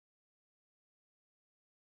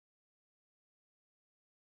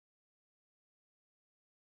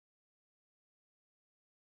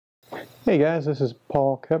Hey guys, this is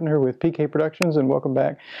Paul Kepner with PK Productions and welcome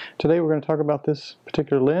back. Today we're going to talk about this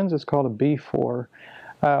particular lens. It's called a B4.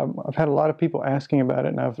 I've had a lot of people asking about it,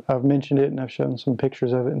 and I've mentioned it and I've shown some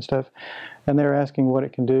pictures of it and stuff, and they're asking what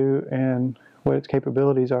it can do and what its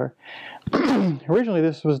capabilities are. Originally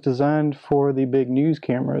this was designed for the big news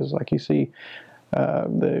cameras like you see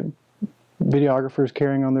the videographers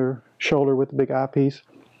carrying on their shoulder with the big eyepiece,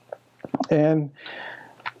 and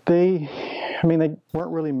they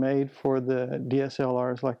weren't really made for the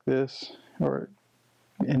DSLRs like this, or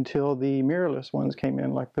until the mirrorless ones came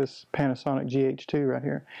in, like this Panasonic GH2 right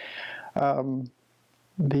here.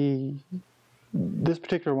 This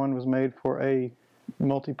particular one was made for a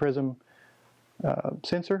multi-prism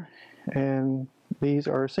sensor, and these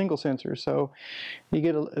are single sensors. So you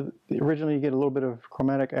get originally you get a little bit of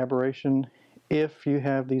chromatic aberration if you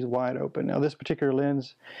have these wide open. Now this particular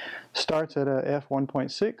lens starts at a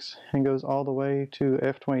f1.6 and goes all the way to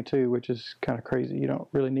f22, which is kind of crazy. You don't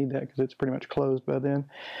really need that because it's pretty much closed by then.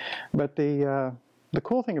 But the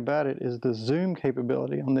cool thing about it is the zoom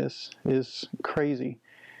capability on this is crazy.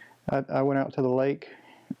 I went out to the lake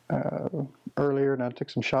earlier and I took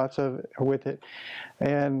some shots of it with it,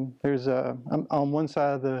 and there's I'm on one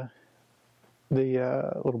side of the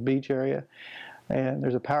little beach area, and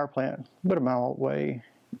there's a power plant about a mile away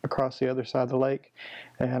across the other side of the lake,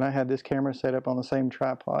 and I had this camera set up on the same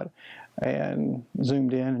tripod and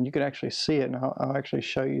zoomed in, and you could actually see it, and I'll actually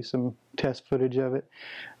show you some test footage of it.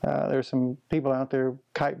 There's some people out there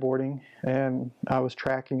kiteboarding, and I was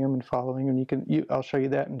tracking them and following, and I'll show you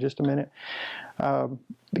that in just a minute.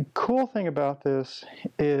 The cool thing about this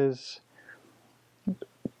is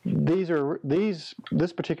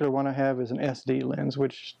this particular one I have is an SD lens,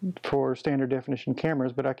 which for standard definition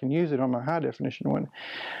cameras, but I can use it on my high definition one.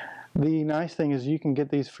 The nice thing is you can get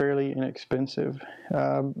these fairly inexpensive.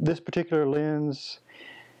 This particular lens,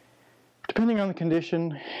 depending on the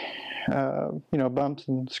condition, bumps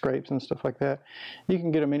and scrapes and stuff like that, you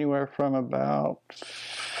can get them anywhere from about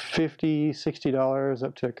 $50, $60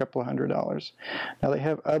 up to a couple of $100. Now they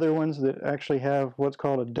have other ones that actually have what's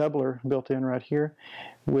called a doubler built in right here,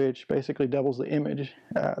 which basically doubles the image.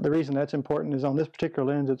 The reason that's important is on this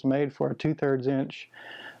particular lens it's made for a 2/3 inch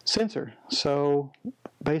sensor. So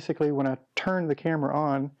basically when I turn the camera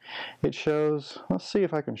on, it shows, let's see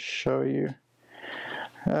if I can show you.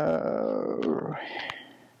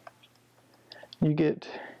 You get,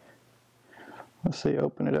 let's see,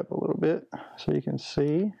 open it up a little bit so you can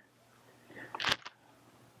see.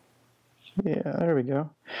 Yeah, there we go.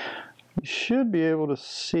 You should be able to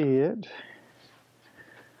see it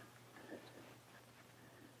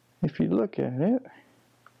if you look at it.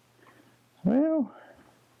 Well,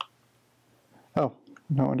 oh,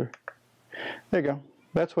 no wonder. There you go.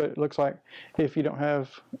 That's what it looks like if you don't have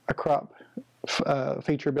a crop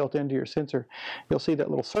feature built into your sensor. You'll see that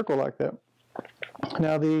little circle like that.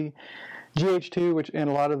 Now the GH2, which and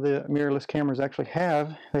a lot of the mirrorless cameras actually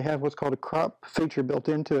have, they have what's called a crop feature built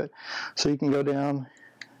into it. So you can go down,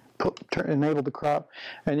 enable the crop,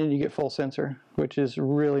 and then you get full sensor, which is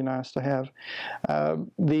really nice to have.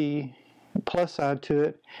 The plus side to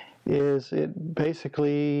it is it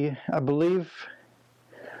basically, I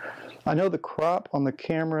know the crop on the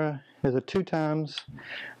camera is a 2x,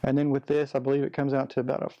 and then with this I believe it comes out to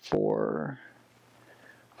about a 4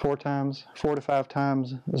 to 5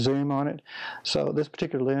 times zoom on it. So this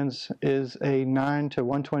particular lens is a 9 to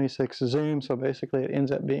 126 zoom, so basically it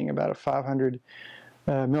ends up being about a 500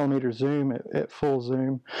 millimeter zoom at full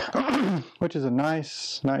zoom, which is a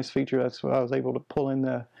nice feature. That's what I was able to pull in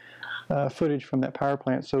the footage from that power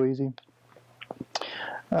plant so easy.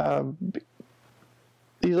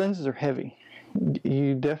 These lenses are heavy.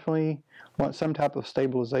 You definitely want some type of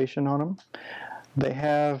stabilization on them. They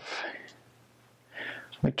have,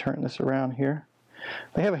 let me turn this around here.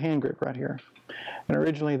 They have a hand grip right here. And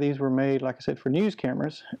originally these were made, like I said, for news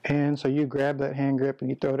cameras. And so you grab that hand grip and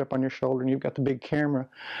you throw it up on your shoulder and you've got the big camera.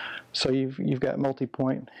 So you've got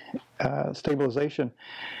multi-point stabilization.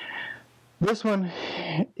 This one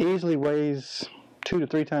easily weighs 2 to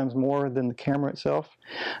 3 times more than the camera itself.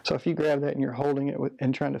 So if you grab that and you're holding it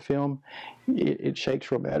and trying to film, it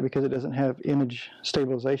shakes real bad because it doesn't have image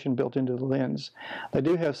stabilization built into the lens. They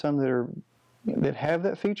do have some that have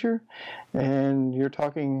that feature, and you're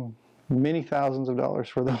talking many thousands of dollars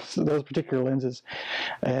for those particular lenses,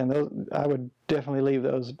 and I would definitely leave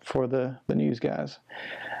those for the news guys.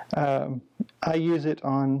 I use it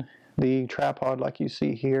on the tripod like you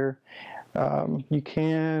see here. You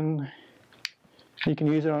can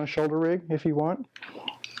use it on a shoulder rig if you want.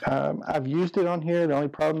 I've used it on here. The only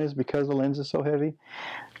problem is because the lens is so heavy,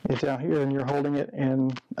 it's out here and you're holding it,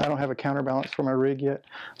 and I don't have a counterbalance for my rig yet,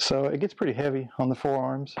 so it gets pretty heavy on the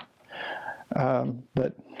forearms.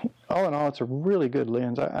 But all in all, it's a really good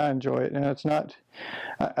lens. I enjoy it, and it's not,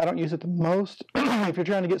 I don't use it the most. If you're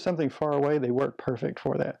trying to get something far away, they work perfect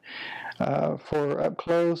for that. For up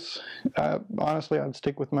close, honestly, I'd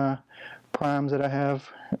stick with my primes that I have,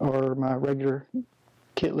 or my regular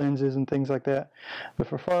kit lenses and things like that. But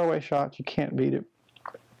for far away shots, you can't beat it.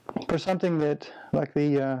 For something that, like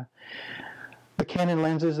the Canon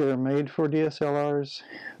lenses that are made for DSLRs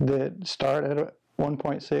that start at a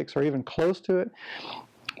 1.6 or even close to it,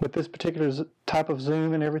 with this particular type of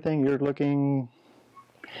zoom and everything, you're looking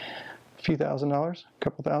a few $1,000s, a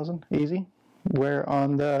couple thousand, easy. Where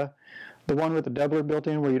on the one with the doubler built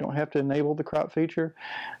in, where you don't have to enable the crop feature,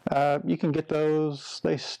 you can get those.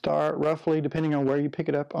 They start roughly, depending on where you pick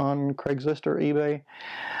it up on Craigslist or eBay,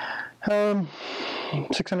 $600,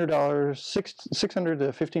 $600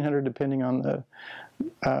 to $1,500, depending on the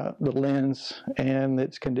lens and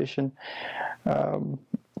its condition.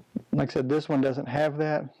 Like I said, this one doesn't have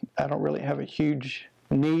that. I don't really have a huge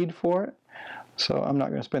need for it, so I'm not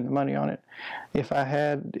going to spend the money on it. If I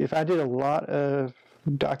did a lot of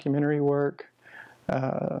documentary work,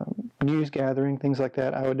 news gathering, things like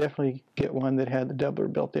that, I would definitely get one that had the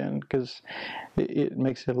doubler built in, because it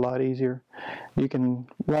makes it a lot easier. You can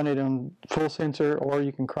run it on full sensor, or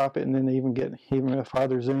you can crop it and then even get even a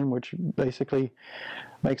farther zoom, which basically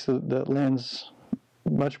makes the lens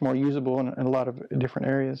much more usable in a lot of different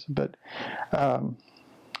areas. But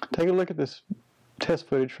take a look at this test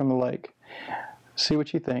footage from the lake. See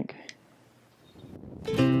what you think.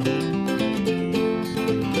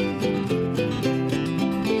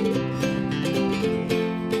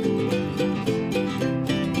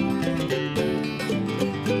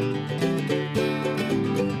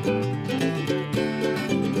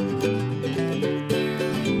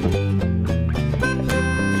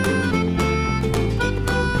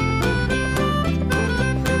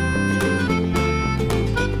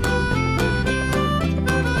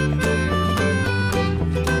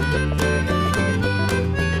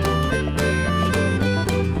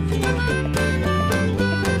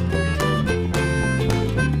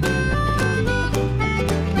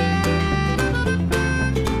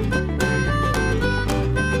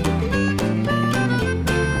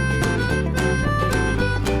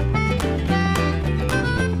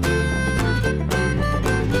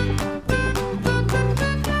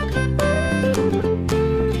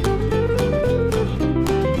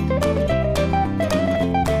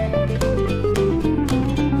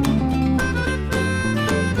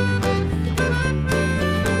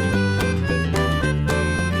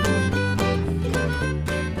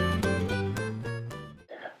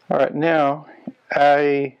 Alright, now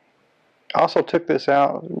I also took this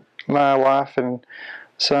out. My wife and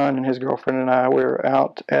son and his girlfriend and I were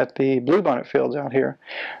out at the bluebonnet fields out here,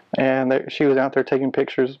 and she was out there taking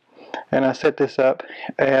pictures, and I set this up,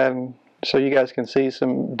 and so you guys can see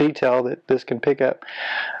some detail that this can pick up.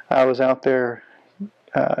 I was out there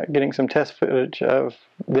getting some test footage of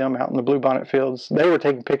them out in the bluebonnet fields. They were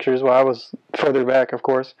taking pictures while I was further back, of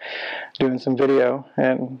course, doing some video,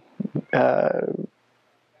 and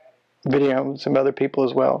videoing some other people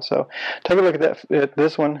as well. So take a look at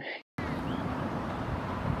this one.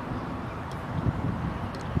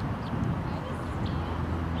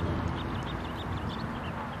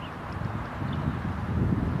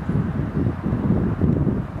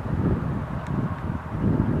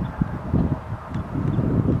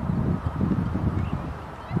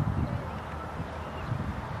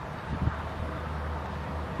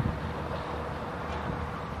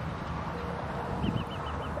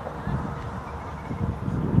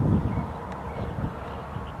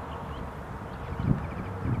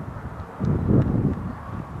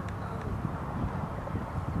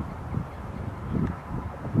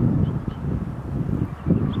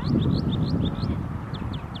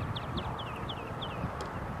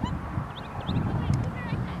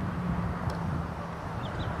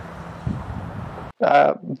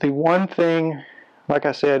 The one thing, like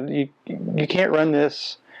I said, you can't run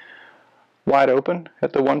this wide open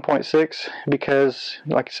at the 1.6, because,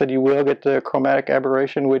 like I said, you will get the chromatic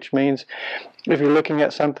aberration, which means if you're looking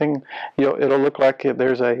at something, it'll look like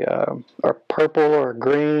there's a purple or a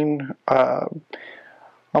green,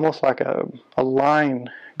 almost like a line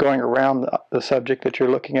going around the subject that you're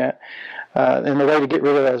looking at. And the way to get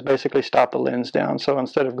rid of that is basically stop the lens down. So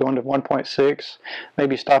instead of going to 1.6,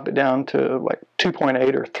 maybe stop it down to like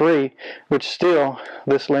 2.8 or 3, which still,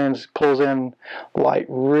 this lens pulls in light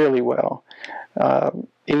really well.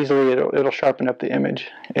 easily it'll sharpen up the image,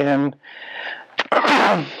 and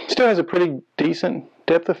still has a pretty decent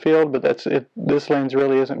depth of field, but that's it. This lens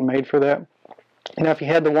really isn't made for that. Now, if you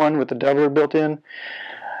had the one with the doubler built in,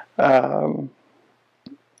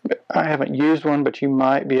 I haven't used one, but you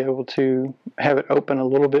might be able to have it open a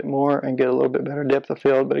little bit more and get a little bit better depth of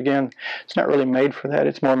field. But again, it's not really made for that.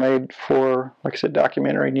 It's more made for, like I said,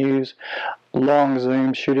 documentary news, long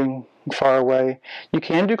zoom, shooting far away. You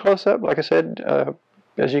can do close-up, like I said,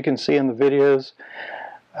 as you can see in the videos.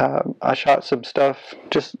 I shot some stuff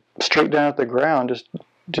just straight down at the ground,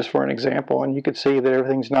 just for an example, and you could see that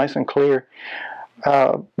everything's nice and clear.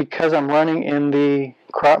 Because I'm running in the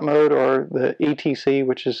crop mode, or the ETC,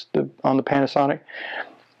 which is on the Panasonic,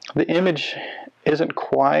 the image isn't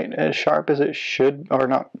quite as sharp as it should, or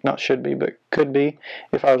not should be, but could be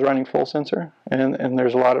if I was running full sensor, and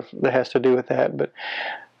there's a lot of that has to do with that, but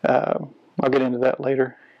I'll get into that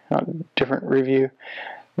later on a different review.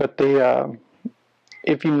 But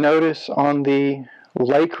if you notice on the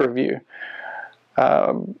lake review,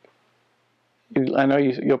 I know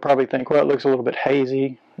you'll probably think, well, it looks a little bit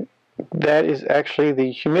hazy. That is actually the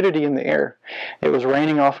humidity in the air. It was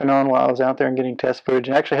raining off and on while I was out there and getting test footage,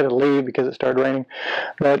 and I actually had to leave because it started raining.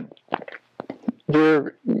 But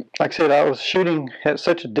like I said, I was shooting at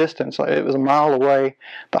such a distance, like it was a mile away.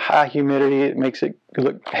 The high humidity, it makes it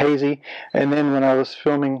look hazy. And then when I was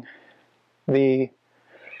filming the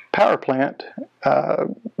power plant,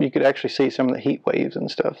 you could actually see some of the heat waves and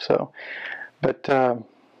stuff. So, but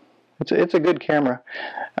it's a good camera.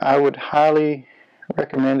 I would highly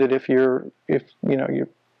recommend it if you're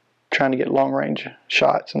trying to get long range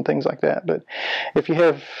shots and things like that. But if you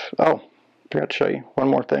have, oh, forgot to show you one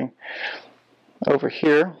more thing. Over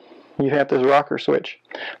here, you have this rocker switch.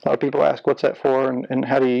 A lot of people ask, what's that for, and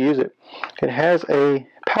how do you use it? It has a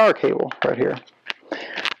power cable right here.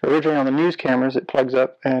 Originally on the news cameras, it plugs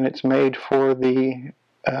up, and it's made for the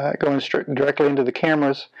going directly into the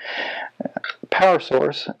camera's power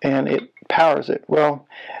source, and it powers it. Well,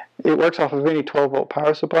 it works off of any 12-volt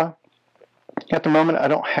power supply. At the moment, I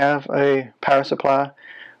don't have a power supply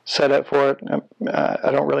set up for it.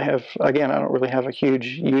 I don't really have a huge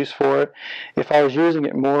use for it. If I was using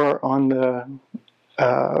it more on the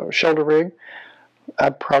shoulder rig,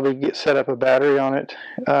 I'd probably get set up a battery on it.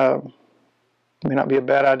 May not be a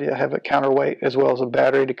bad idea to have a counterweight as well as a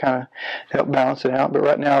battery to kind of help balance it out. But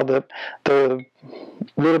right now, the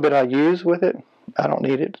little bit I use with it, I don't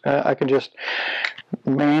need it. I can just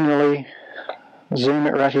manually zoom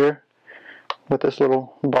it right here with this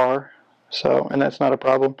little bar. So, and that's not a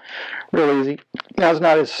problem. Real easy. Now, it's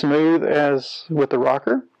not as smooth as with the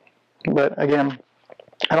rocker, but again,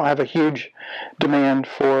 I don't have a huge demand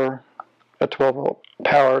for a 12-volt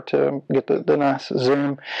power to get the nice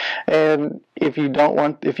zoom. And if you get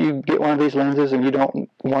one of these lenses and you don't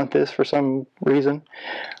want this for some reason,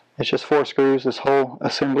 it's just 4 screws. This whole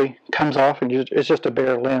assembly comes off, and it's just a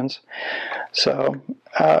bare lens. So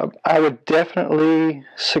I would definitely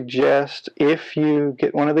suggest, if you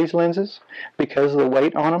get one of these lenses, because of the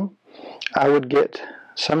weight on them, I would get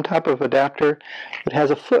some type of adapter that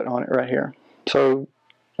has a foot on it right here. So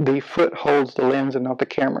the foot holds the lens and not the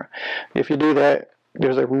camera. If you do that,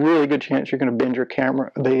 there's a really good chance you're going to bend your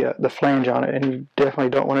camera, the flange on it, and you definitely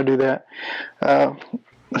don't want to do that. The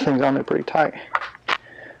thing's on there pretty tight.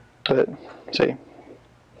 But see,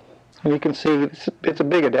 you can see it's a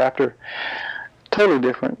big adapter, totally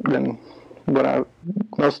different than what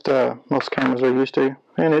most cameras are used to,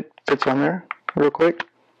 and it fits on there real quick,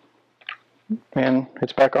 and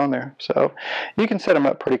it's back on there. So you can set them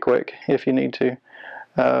up pretty quick if you need to.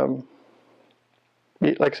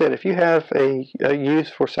 Like I said, if you have a use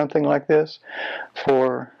for something like this,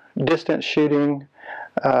 for distance shooting,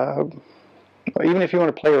 even if you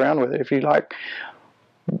want to play around with it, if you like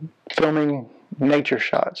filming nature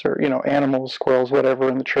shots, or animals, squirrels, whatever,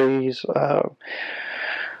 in the trees,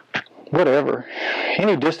 whatever,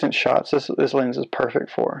 any distance shots, this lens is perfect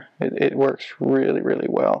for. It works really, really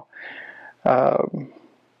well.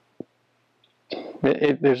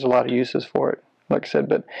 There's a lot of uses for it, like I said,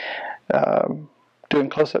 but doing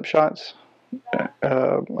close-up shots,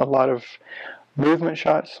 a lot of movement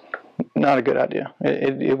shots, not a good idea.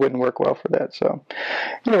 It wouldn't work well for that. So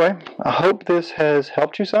anyway, I hope this has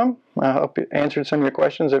helped you some. I hope it answered some of your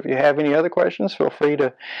questions. If you have any other questions, feel free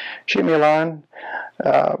to shoot me a line.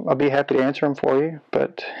 I'll be happy to answer them for you.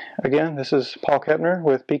 But again, this is Paul Kepner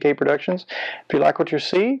with PK Productions. If you like what you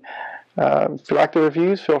see, if you like the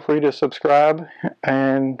reviews, feel free to subscribe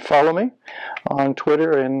and follow me on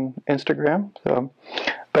Twitter and Instagram. So,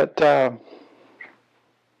 but I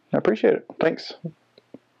appreciate it. Thanks.